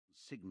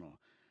signal,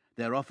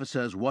 their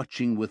officers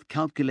watching with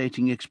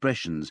calculating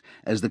expressions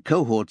as the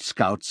cohort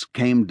scouts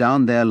came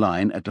down their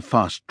line at a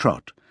fast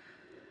trot.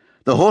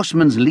 The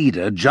horseman's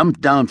leader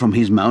jumped down from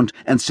his mount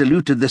and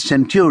saluted the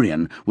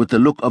centurion with the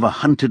look of a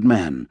hunted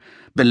man,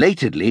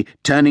 belatedly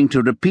turning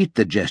to repeat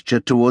the gesture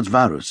towards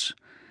Varus.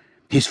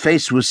 His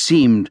face was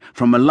seamed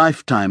from a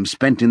lifetime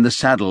spent in the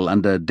saddle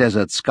under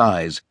desert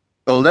skies,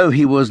 although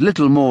he was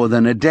little more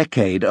than a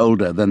decade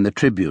older than the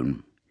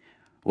tribune.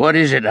 "What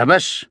is it,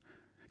 Abbas?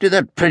 Did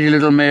that pretty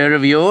little mare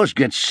of yours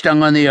get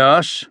stung on the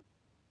arse?"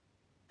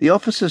 The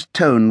officer's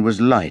tone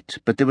was light,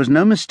 but there was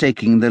no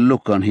mistaking the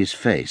look on his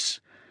face.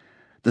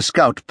 The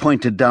scout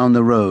pointed down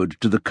the road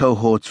to the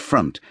cohort's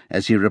front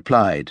as he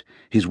replied,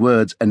 his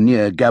words a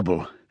near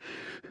gabble.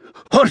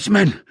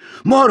 "Horsemen!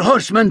 More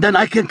horsemen than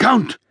I can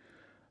count!"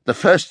 The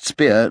first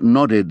spear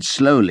nodded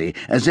slowly,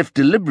 as if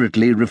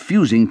deliberately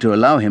refusing to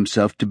allow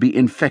himself to be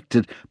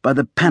infected by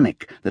the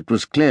panic that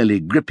was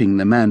clearly gripping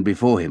the man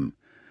before him.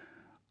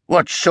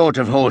 "What sort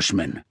of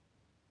horsemen?"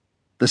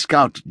 The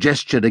scout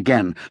gestured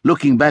again,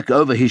 looking back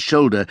over his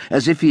shoulder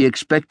as if he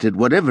expected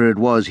whatever it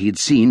was he'd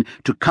seen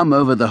to come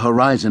over the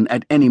horizon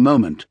at any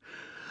moment.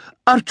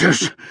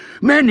 "Archers!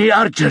 Many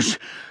archers!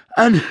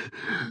 And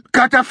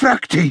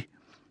cataphracti!"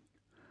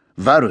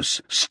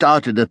 Varus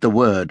started at the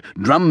word,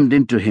 drummed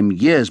into him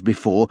years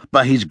before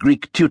by his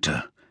Greek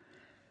tutor.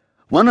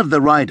 One of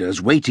the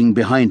riders waiting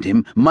behind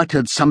him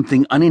muttered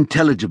something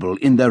unintelligible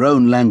in their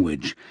own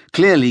language,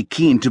 clearly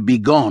keen to be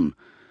gone,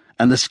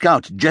 and the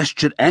scout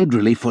gestured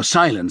angrily for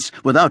silence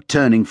without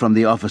turning from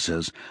the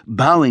officers,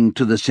 bowing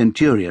to the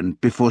centurion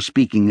before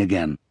speaking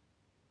again.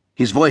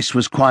 His voice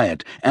was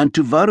quiet, and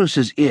to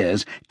Varus's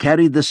ears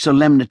carried the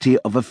solemnity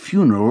of a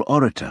funeral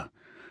orator.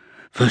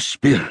 "First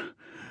Spear,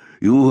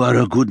 you are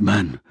a good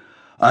man.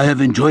 I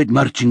have enjoyed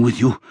marching with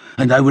you,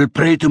 and I will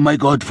pray to my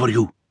God for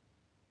you."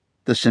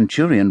 The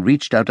centurion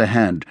reached out a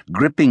hand,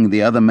 gripping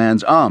the other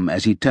man's arm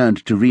as he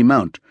turned to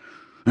remount.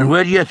 "And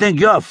where do you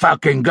think you're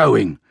fucking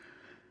going?"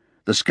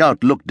 The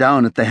scout looked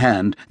down at the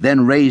hand,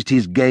 then raised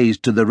his gaze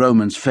to the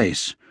Roman's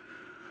face.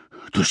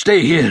 "To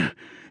stay here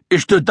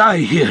is to die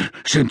here,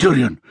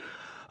 centurion.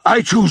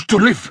 I choose to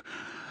live,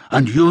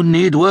 and you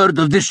need word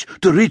of this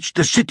to reach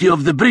the city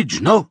of the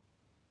bridge, no?"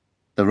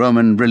 The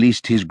Roman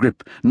released his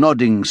grip,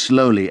 nodding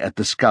slowly at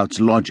the scout's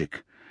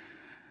logic.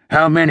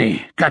 "How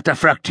many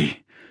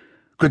cataphracti?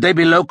 Could they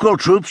be local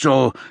troops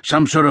or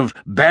some sort of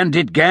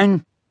bandit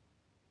gang?"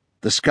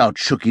 The scout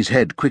shook his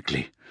head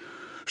quickly.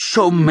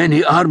 "So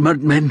many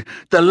armored men,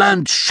 the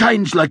land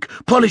shines like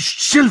polished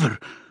silver.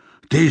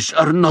 These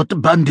are not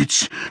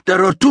bandits.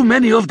 There are too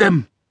many of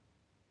them."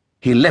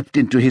 He leapt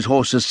into his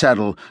horse's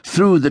saddle,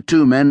 threw the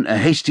two men a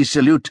hasty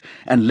salute,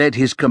 and led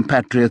his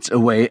compatriots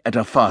away at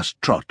a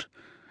fast trot.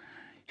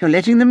 "You're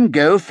letting them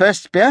go,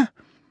 First Spear?"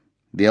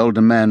 The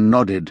older man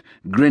nodded,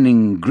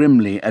 grinning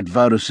grimly at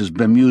Varus's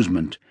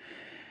bemusement.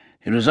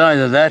 "It was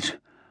either that,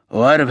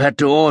 or I'd have had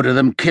to order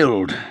them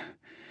killed.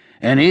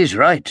 And he's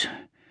right.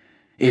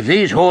 If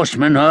these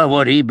horsemen are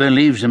what he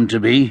believes them to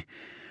be,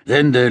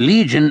 then the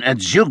legion at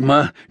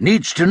Zeugma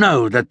needs to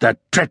know that the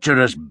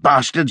treacherous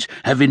bastards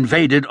have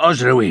invaded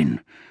Osrhoene.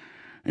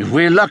 If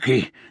we're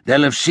lucky,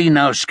 they'll have seen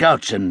our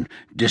scouts and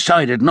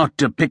decided not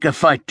to pick a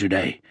fight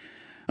today.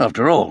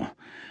 After all,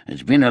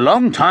 it's been a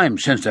long time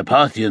since the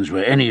Parthians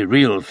were any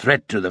real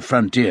threat to the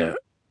frontier."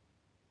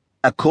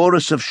 A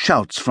chorus of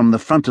shouts from the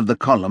front of the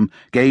column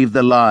gave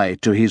the lie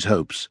to his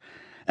hopes,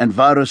 and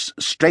Varus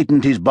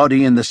straightened his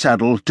body in the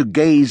saddle to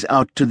gaze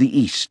out to the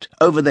east,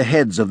 over the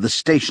heads of the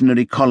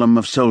stationary column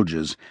of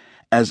soldiers,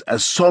 as a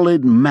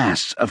solid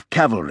mass of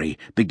cavalry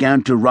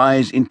began to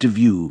rise into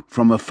view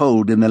from a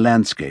fold in the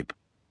landscape.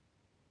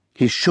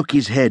 He shook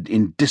his head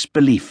in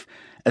disbelief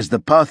as the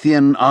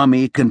Parthian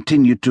army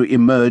continued to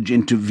emerge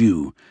into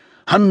view,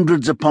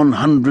 hundreds upon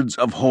hundreds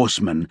of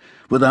horsemen,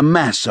 with a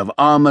mass of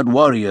armored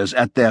warriors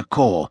at their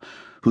core,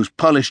 whose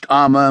polished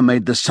armor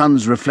made the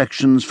sun's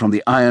reflections from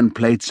the iron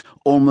plates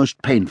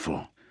almost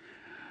painful.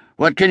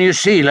 "What can you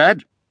see,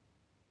 lad?"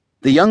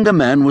 The younger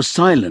man was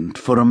silent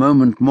for a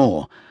moment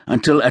more,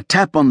 until a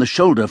tap on the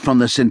shoulder from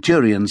the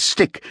centurion's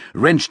stick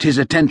wrenched his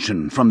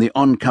attention from the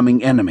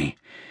oncoming enemy.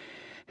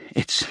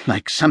 "It's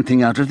like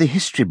something out of the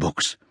history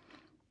books."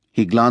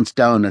 He glanced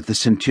down at the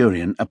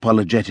centurion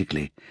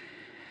apologetically.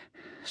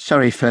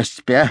 "Sorry, First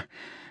Spear.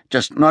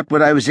 Just not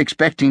what I was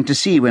expecting to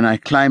see when I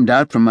climbed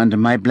out from under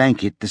my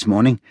blanket this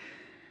morning.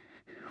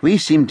 We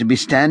seem to be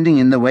standing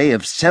in the way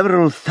of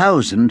several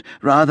thousand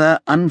rather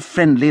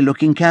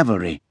unfriendly-looking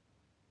cavalry."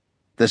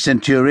 The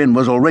centurion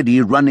was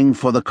already running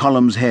for the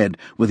column's head,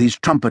 with his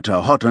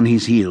trumpeter hot on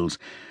his heels,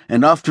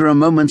 and after a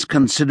moment's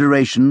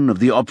consideration of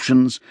the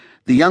options,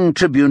 the young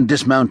tribune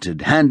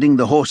dismounted, handing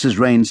the horse's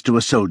reins to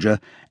a soldier,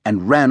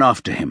 and ran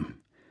after him.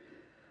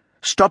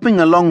 Stopping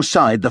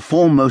alongside the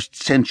foremost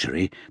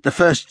sentry, the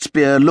First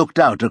Spear looked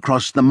out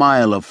across the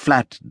mile of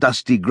flat,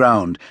 dusty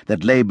ground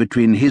that lay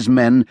between his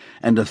men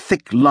and a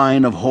thick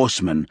line of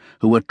horsemen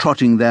who were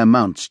trotting their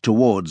mounts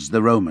towards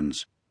the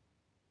Romans.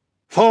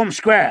 "Form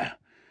square!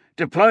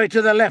 Deploy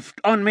to the left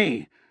on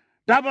me!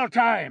 Double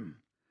time!"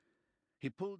 He pulled